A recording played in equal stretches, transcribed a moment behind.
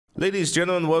Ladies and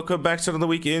gentlemen, welcome back to another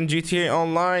week in GTA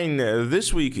Online.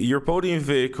 This week, your podium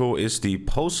vehicle is the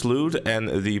Postlude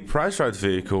and the prize right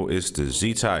vehicle is the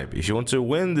Z-Type. If you want to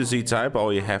win the Z-Type,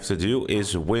 all you have to do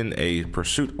is win a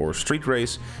pursuit or street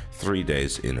race 3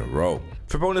 days in a row.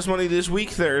 For bonus money this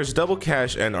week, there is double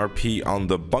cash and RP on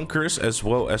the bunkers, as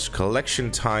well as collection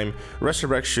time,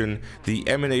 resurrection, the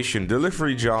emanation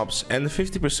delivery jobs, and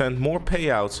 50% more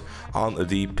payouts on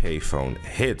the payphone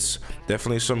hits.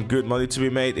 Definitely some good money to be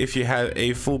made if you have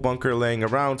a full bunker laying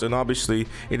around, and obviously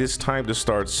it is time to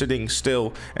start sitting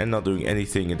still and not doing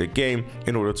anything in the game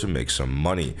in order to make some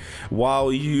money.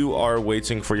 While you are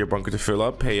waiting for your bunker to fill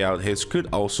up, payout hits could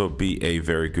also be a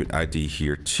very good idea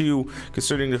here too,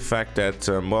 considering the fact that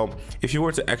well, if you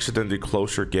were to accidentally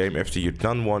close your game after you've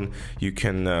done one, you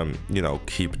can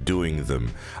keep doing them.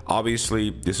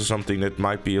 Obviously, this is something that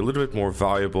might be a little bit more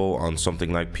valuable on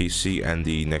something like PC and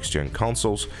the next gen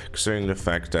consoles, considering the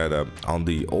fact that on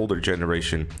the older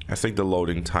generation, I think the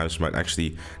loading times might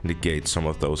actually negate some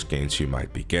of those gains you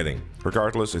might be getting.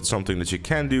 Regardless, it's something that you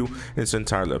can do, and it's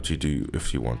entirely up to you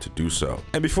if you want to do so.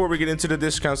 And before we get into the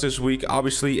discounts this week,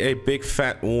 obviously a big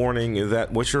fat warning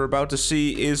that what you're about to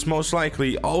see is most likely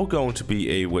all going to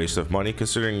be a waste of money,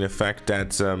 considering the fact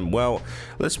that, well,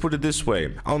 let's put it this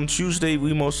way. On Tuesday,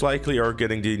 we most likely are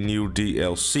getting the new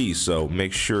DLC, so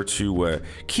make sure to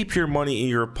keep your money in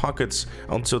your pockets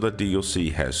until the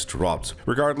DLC has dropped.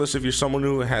 Regardless, if you're someone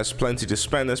who has plenty to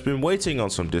spend, has been waiting on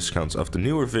some discounts of the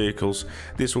newer vehicles,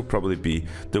 this will probably be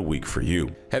the week for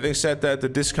you. Having said that, the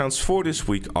discounts for this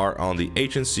week are on the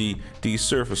agency, the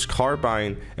service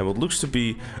carbine, and what looks to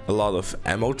be a lot of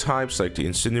ammo types like the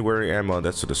incendiary ammo,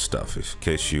 that sort of stuff, in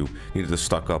case you needed to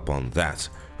stock up on that.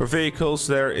 For vehicles,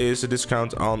 there is a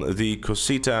discount on the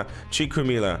Cosita,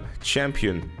 Cinquemila,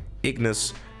 Champion,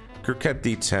 Ignis, Cricket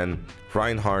D10,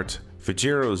 Reinhardt,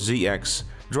 Vigero ZX,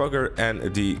 Drugger,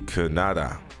 and the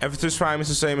Canada. Everything's prime is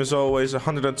the same as always,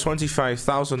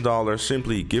 $125,000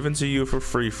 simply given to you for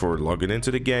free for logging into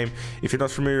the game. If you're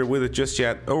not familiar with it just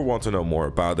yet or want to know more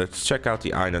about it, check out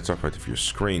the eye in the top right of your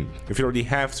screen. If you already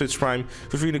have Twitch Prime,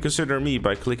 feel free to consider me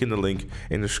by clicking the link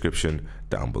in the description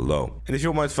down below. And if you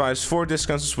want my advice for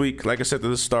discounts this week, like I said at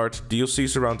the start,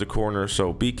 DLC's around the corner,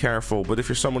 so be careful. But if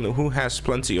you're someone who has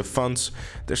plenty of funds,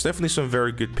 there's definitely some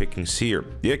very good pickings here.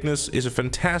 The Ignis is a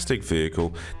fantastic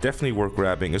vehicle, definitely worth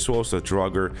grabbing, as well as the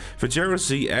Drugger. Vigero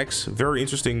ZX, very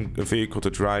interesting vehicle to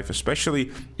drive,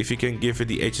 especially if you can give it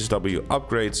the HSW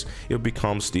upgrades. It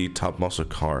becomes the top muscle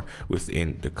car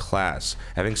within the class.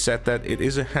 Having said that, it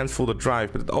is a handful to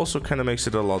drive, but it also kind of makes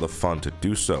it a lot of fun to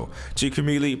do so.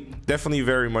 Cinquemila, definitely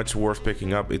very much worth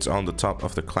picking up. It's on the top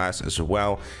of the class as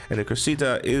well, and the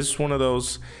Cosita is one of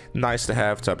those nice to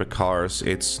have type of cars.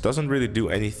 It doesn't really do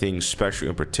anything special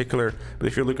in particular, but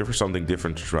if you're looking for something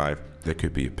different to drive, that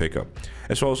could be a pickup.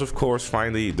 As well as, of course,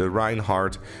 finally the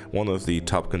Reinhardt, one of the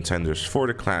top contenders for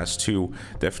the class 2,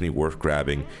 definitely worth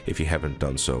grabbing if you haven't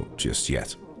done so just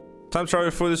yet. Time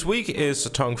trial for this week is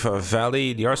Tongva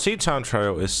Valley. The RC time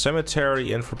trial is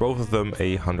Cemetery, and for both of them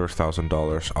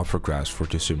 $100,000 up for grabs for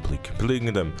just simply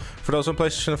completing them. For those on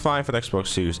PlayStation 5 and Xbox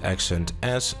Series X and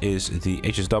S is the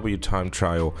HSW time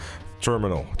trial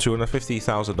Terminal,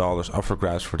 $250,000 up for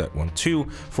grabs for that one too,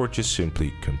 for just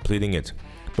simply completing it.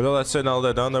 But all that said and all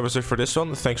that done, that was it for this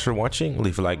one. Thanks for watching.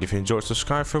 Leave a like if you enjoyed,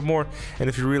 subscribe for more, and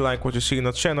if you really like what you see in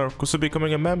the channel, consider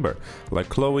becoming a member, like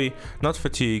Chloe, Not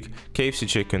Fatigue, KFC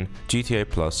Chicken, GTA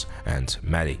Plus, and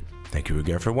Maddie. Thank you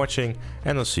again for watching,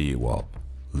 and I'll see you all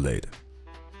later.